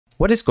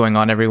What is going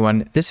on,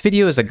 everyone? This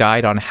video is a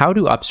guide on how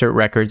to upsert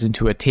records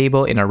into a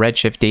table in a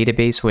Redshift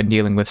database when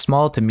dealing with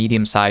small to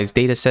medium-sized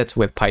datasets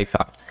with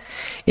Python.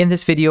 In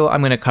this video,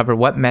 I'm going to cover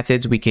what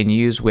methods we can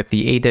use with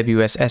the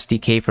AWS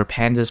SDK for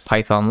Pandas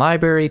Python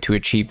library to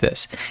achieve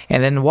this,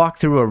 and then walk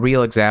through a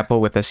real example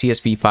with a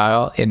CSV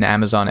file in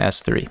Amazon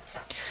S3.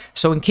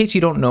 So in case you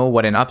don't know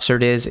what an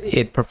upsert is,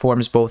 it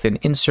performs both an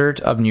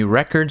insert of new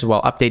records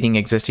while updating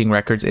existing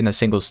records in a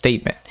single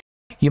statement.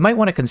 You might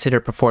want to consider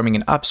performing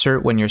an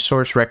upsert when your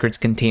source records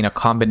contain a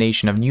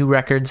combination of new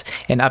records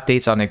and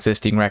updates on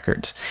existing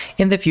records.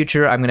 In the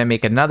future, I'm going to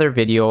make another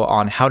video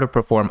on how to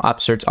perform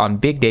upserts on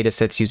big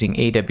datasets using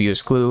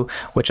AWS Glue,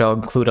 which I'll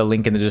include a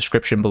link in the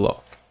description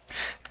below.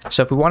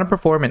 So if we want to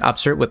perform an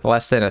upsert with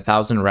less than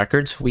 1,000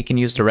 records, we can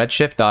use the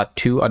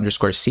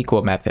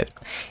redshift.to_SQL method.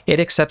 It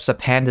accepts a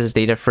Pandas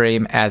data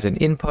frame as an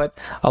input,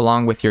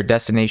 along with your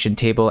destination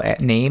table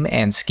name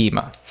and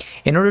schema.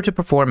 In order to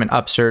perform an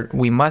upsert,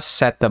 we must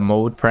set the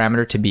mode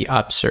parameter to be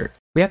upsert.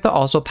 We have to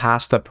also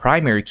pass the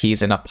primary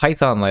keys in a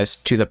Python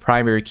list to the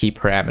primary key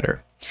parameter.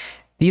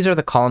 These are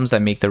the columns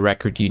that make the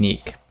record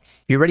unique.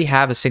 If you already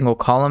have a single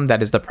column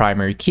that is the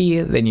primary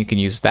key, then you can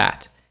use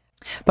that.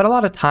 But a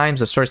lot of times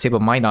the source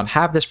table might not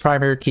have this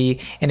primary key,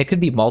 and it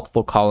could be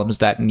multiple columns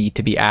that need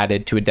to be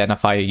added to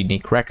identify a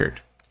unique record.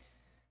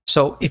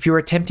 So if you're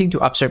attempting to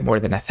upsert more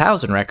than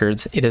 1,000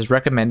 records, it is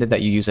recommended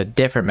that you use a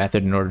different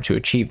method in order to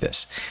achieve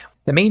this.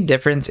 The main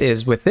difference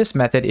is with this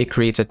method, it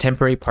creates a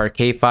temporary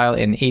Parquet file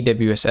in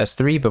AWS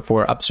S3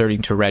 before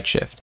upserting to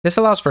Redshift. This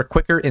allows for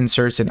quicker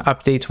inserts and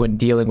updates when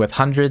dealing with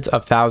hundreds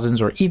of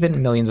thousands or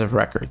even millions of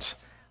records.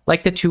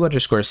 Like the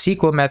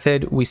to_SQL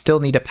method, we still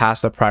need to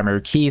pass the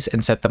primary keys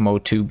and set the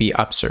mode to be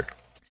upsert.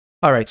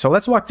 Alright, so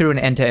let's walk through an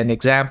end-to-end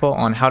example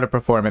on how to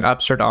perform an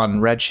upsert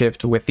on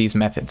Redshift with these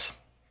methods.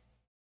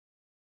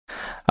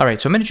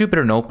 Alright, so I'm in a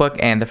Jupyter Notebook,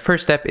 and the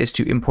first step is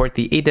to import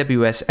the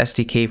AWS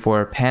SDK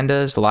for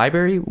Pandas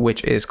library,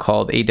 which is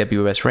called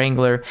AWS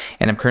Wrangler,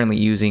 and I'm currently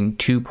using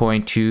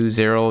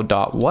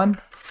 2.20.1.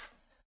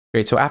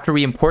 Great, so after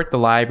we import the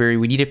library,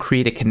 we need to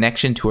create a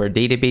connection to our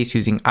database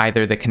using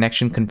either the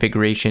connection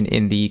configuration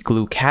in the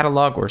Glue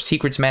catalog or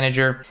secrets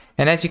manager.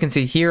 And as you can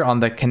see here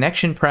on the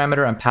connection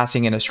parameter, I'm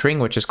passing in a string,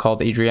 which is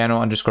called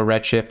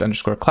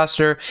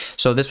Adriano_Redshift_cluster.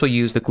 So this will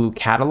use the Glue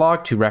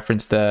catalog to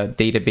reference the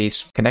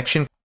database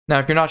connection. Now,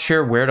 if you're not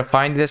sure where to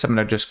find this, I'm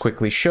going to just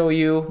quickly show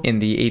you in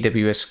the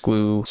AWS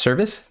Glue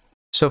service.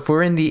 So if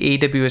we're in the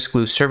AWS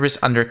Glue service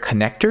under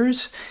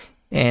connectors,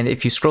 and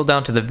if you scroll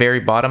down to the very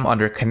bottom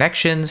under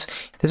connections,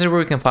 this is where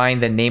we can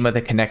find the name of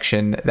the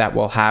connection that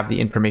will have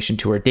the information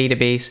to our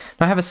database.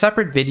 Now I have a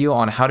separate video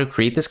on how to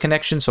create this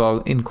connection, so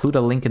I'll include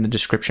a link in the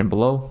description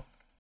below. All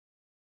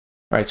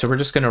right, so we're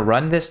just going to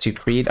run this to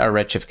create our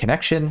Redshift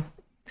connection.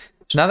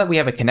 So now that we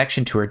have a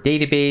connection to our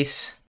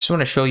database, I just want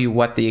to show you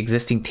what the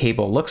existing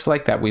table looks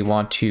like that we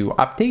want to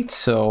update.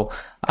 So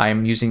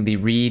I'm using the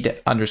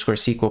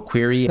read_SQL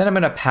query. Then I'm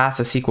going to pass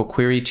a SQL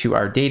query to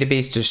our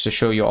database just to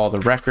show you all the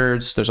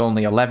records. There's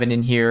only 11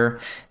 in here.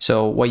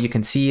 So what you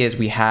can see is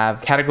we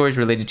have categories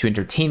related to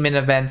entertainment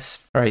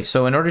events. All right,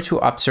 so in order to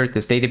upsert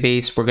this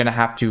database, we're going to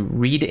have to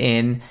read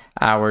in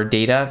our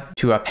data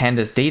to a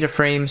Pandas data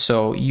frame.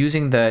 So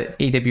using the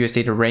AWS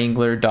data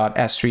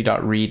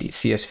wrangler.s3.read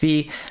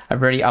CSV,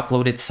 I've already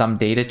uploaded some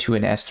data to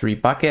an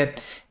S3 bucket.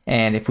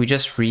 And if we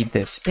just read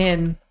this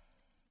in,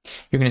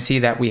 you're going to see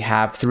that we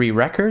have 3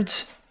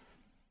 records.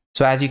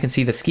 So as you can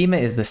see, the schema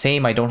is the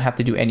same. I don't have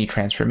to do any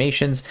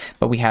transformations,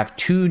 but we have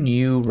 2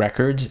 new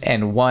records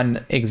and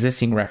 1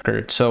 existing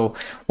record. So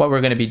what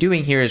we're going to be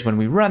doing here is when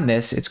we run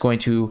this, it's going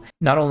to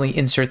not only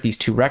insert these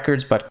 2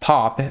 records, but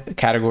pop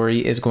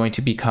category is going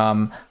to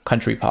become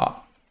country pop.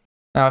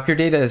 Now, if your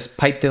data is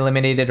pipe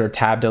delimited or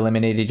tab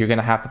delimited, you're going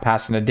to have to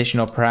pass in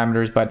additional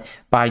parameters, but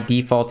by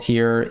default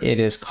here, it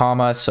is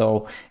comma,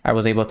 so I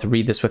was able to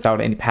read this without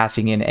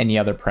passing in any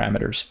other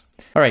parameters.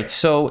 All right,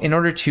 so in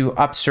order to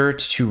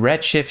upsert to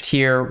Redshift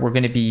here, we're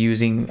going to be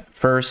using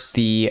first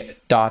the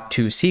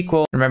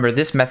 .to_SQL. Remember,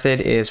 this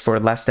method is for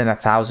less than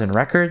 1,000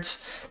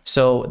 records.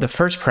 So the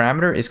first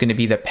parameter is going to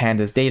be the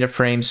Pandas data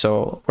frame,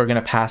 so we're going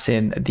to pass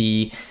in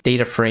the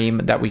data frame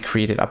that we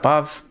created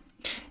above.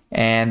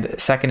 And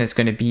second is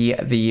going to be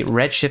the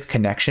Redshift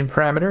connection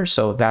parameter.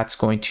 So that's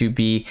going to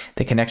be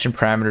the connection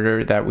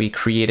parameter that we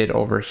created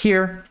over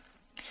here.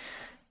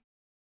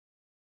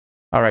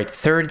 All right,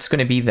 third is going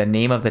to be the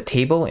name of the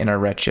table in our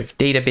Redshift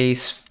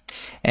database.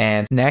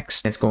 And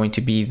next is going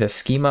to be the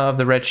schema of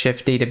the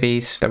Redshift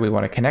database that we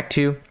want to connect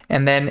to.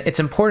 And then it's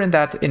important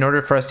that in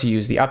order for us to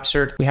use the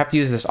upsert, we have to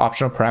use this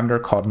optional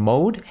parameter called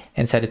mode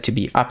and set it to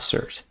be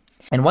upsert.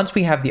 And once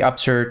we have the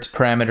upsert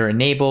parameter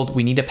enabled,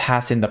 we need to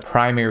pass in the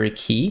primary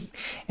key.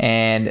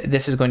 And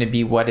this is going to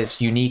be what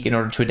is unique in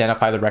order to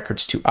identify the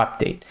records to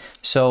update.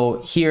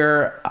 So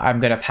here I'm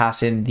going to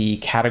pass in the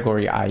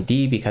category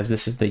ID because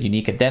this is the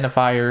unique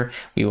identifier.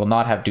 We will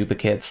not have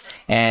duplicates.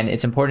 And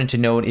it's important to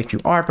note if you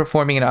are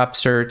performing an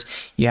upsert,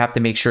 you have to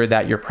make sure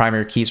that your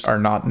primary keys are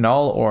not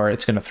null or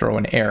it's going to throw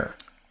an error.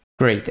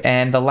 Great.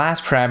 And the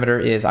last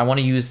parameter is I want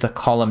to use the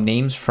column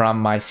names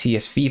from my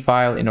CSV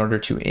file in order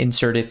to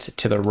insert it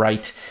to the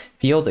right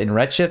field in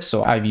Redshift.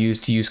 So I've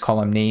used use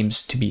column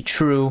names to be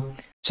true.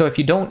 So if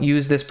you don't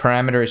use this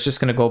parameter, it's just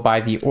going to go by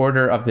the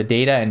order of the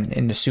data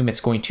and assume it's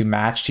going to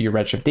match to your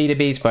Redshift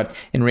database. But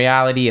in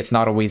reality, it's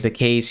not always the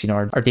case. You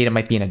know, our data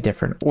might be in a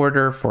different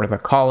order for the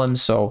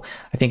columns. So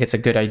I think it's a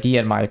good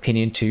idea, in my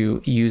opinion,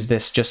 to use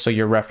this just so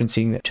you're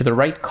referencing to the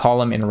right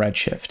column in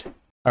Redshift.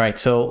 All right,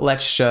 so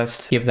let's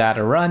just give that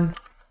a run.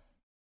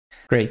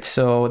 Great,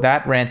 so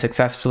that ran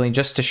successfully.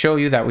 Just to show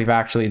you that we've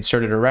actually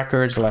inserted our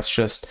records, let's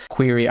just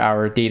query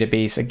our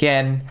database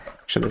again.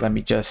 Actually, let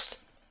me just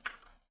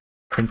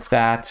print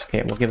that.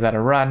 Okay, we'll give that a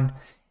run.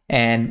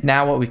 And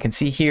now what we can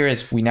see here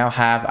is we now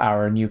have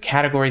our new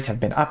categories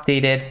have been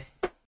updated.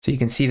 So you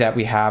can see that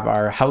we have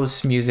our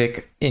house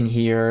music in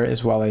here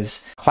as well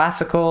as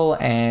classical,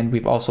 and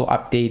we've also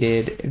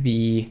updated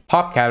the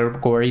pop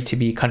category to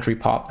be country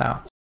pop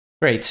now.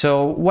 Great,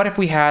 so what if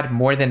we had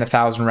more than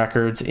 1,000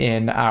 records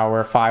in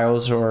our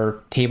files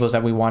or tables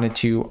that we wanted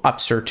to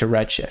upsert to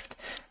Redshift?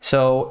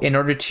 So in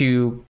order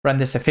to run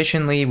this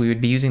efficiently, we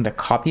would be using the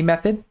copy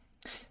method.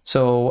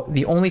 So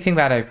the only thing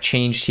that I've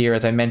changed here,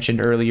 as I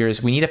mentioned earlier,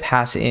 is we need to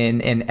pass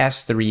in an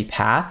S3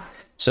 path.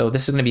 So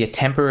this is going to be a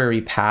temporary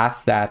path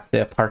that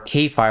the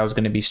Parquet file is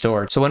going to be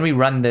stored. So when we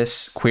run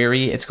this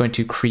query, it's going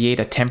to create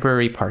a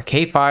temporary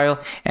Parquet file,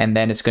 and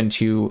then it's going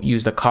to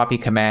use the copy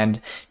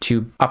command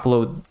to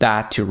upload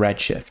that to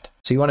Redshift.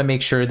 So you want to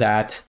make sure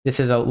that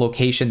this is a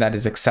location that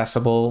is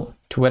accessible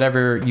to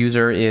whatever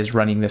user is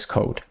running this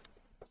code.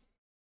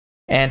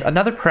 And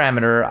another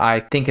parameter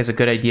I think is a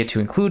good idea to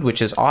include,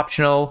 which is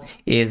optional,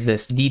 is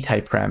this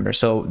dtype parameter.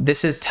 So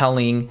this is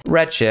telling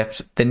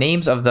Redshift the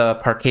names of the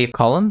Parquet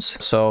columns.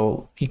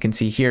 So you can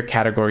see here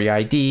category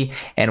ID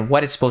and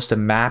what it's supposed to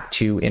map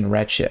to in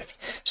Redshift.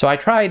 So I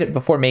tried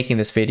before making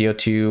this video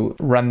to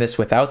run this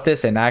without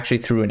this and actually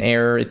threw an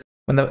error.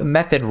 When the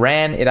method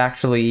ran, it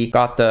actually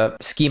got the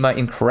schema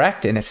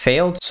incorrect and it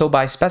failed. So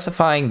by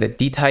specifying the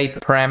dtype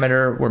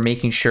parameter, we're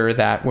making sure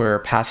that we're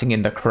passing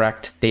in the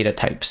correct data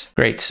types.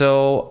 Great,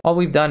 so all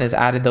we've done is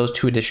added those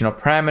two additional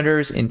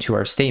parameters into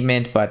our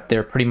statement, but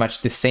they're pretty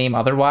much the same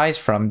otherwise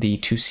from the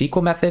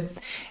toSQL method.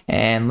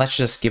 And let's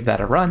just give that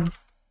a run.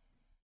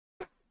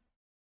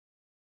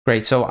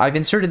 Great, so I've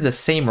inserted the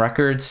same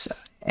records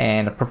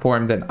and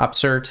performed an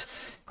upsert.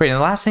 Great, and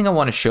the last thing I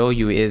want to show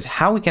you is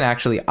how we can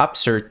actually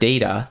upsert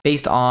data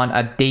based on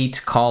a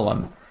date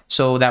column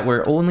so that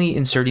we're only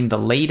inserting the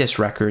latest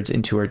records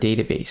into our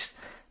database.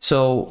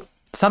 So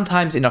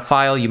sometimes in a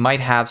file, you might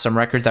have some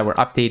records that were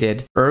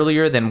updated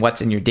earlier than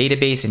what's in your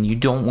database, and you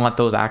don't want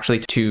those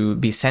actually to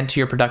be sent to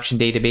your production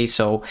database.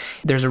 So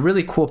there's a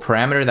really cool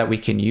parameter that we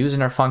can use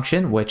in our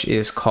function, which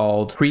is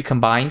called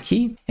precombine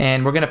key.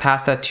 And we're going to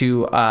pass that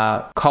to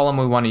a column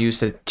we want to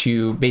use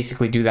to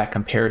basically do that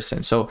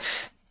comparison. So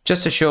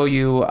just to show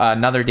you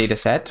another data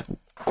set,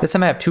 this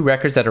time I have two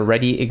records that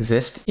already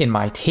exist in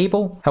my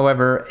table.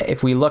 However,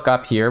 if we look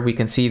up here, we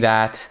can see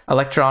that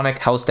electronic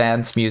house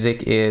dance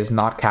music is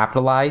not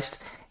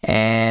capitalized,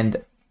 and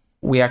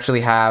we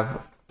actually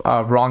have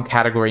a wrong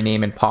category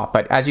name in pop.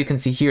 But as you can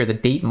see here, the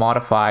date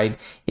modified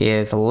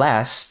is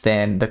less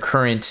than the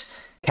current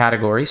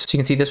categories. So you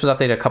can see this was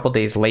updated a couple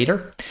days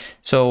later.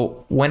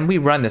 So when we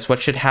run this,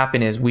 what should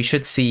happen is we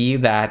should see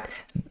that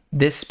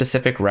this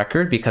specific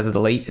record, because of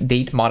the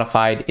date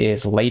modified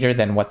is later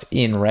than what's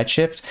in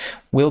Redshift,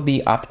 will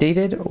be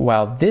updated,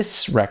 while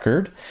this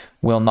record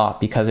will not,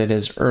 because it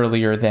is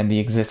earlier than the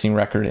existing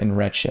record in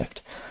Redshift.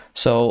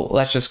 So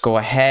let's just go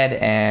ahead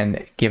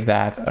and give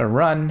that a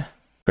run.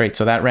 Great,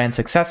 so that ran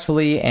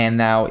successfully. And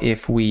now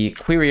if we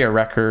query our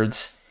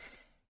records,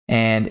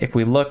 and if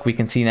we look, we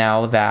can see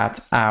now that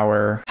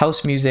our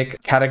house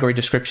music category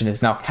description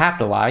is now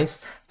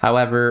capitalized.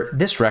 However,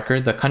 this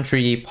record, the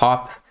country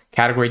pop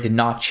category, did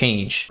not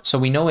change. So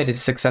we know it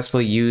has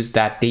successfully used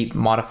that date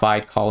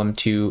modified column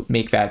to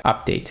make that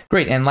update.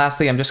 Great, and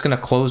lastly, I'm just going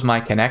to close my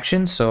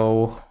connection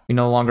so we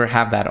no longer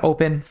have that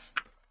open.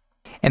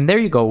 And there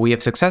you go, we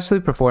have successfully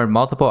performed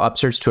multiple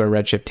upserts to our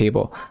Redshift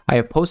table. I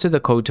have posted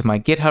the code to my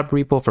GitHub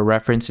repo for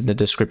reference in the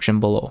description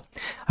below.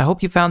 I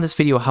hope you found this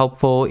video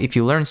helpful. If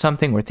you learned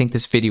something or think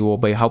this video will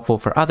be helpful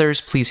for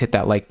others, please hit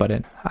that like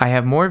button. I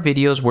have more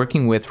videos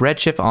working with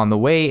Redshift on the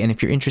way, and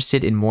if you're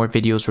interested in more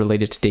videos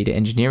related to data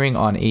engineering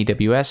on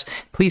AWS,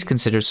 please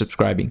consider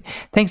subscribing.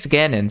 Thanks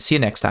again, and see you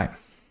next time.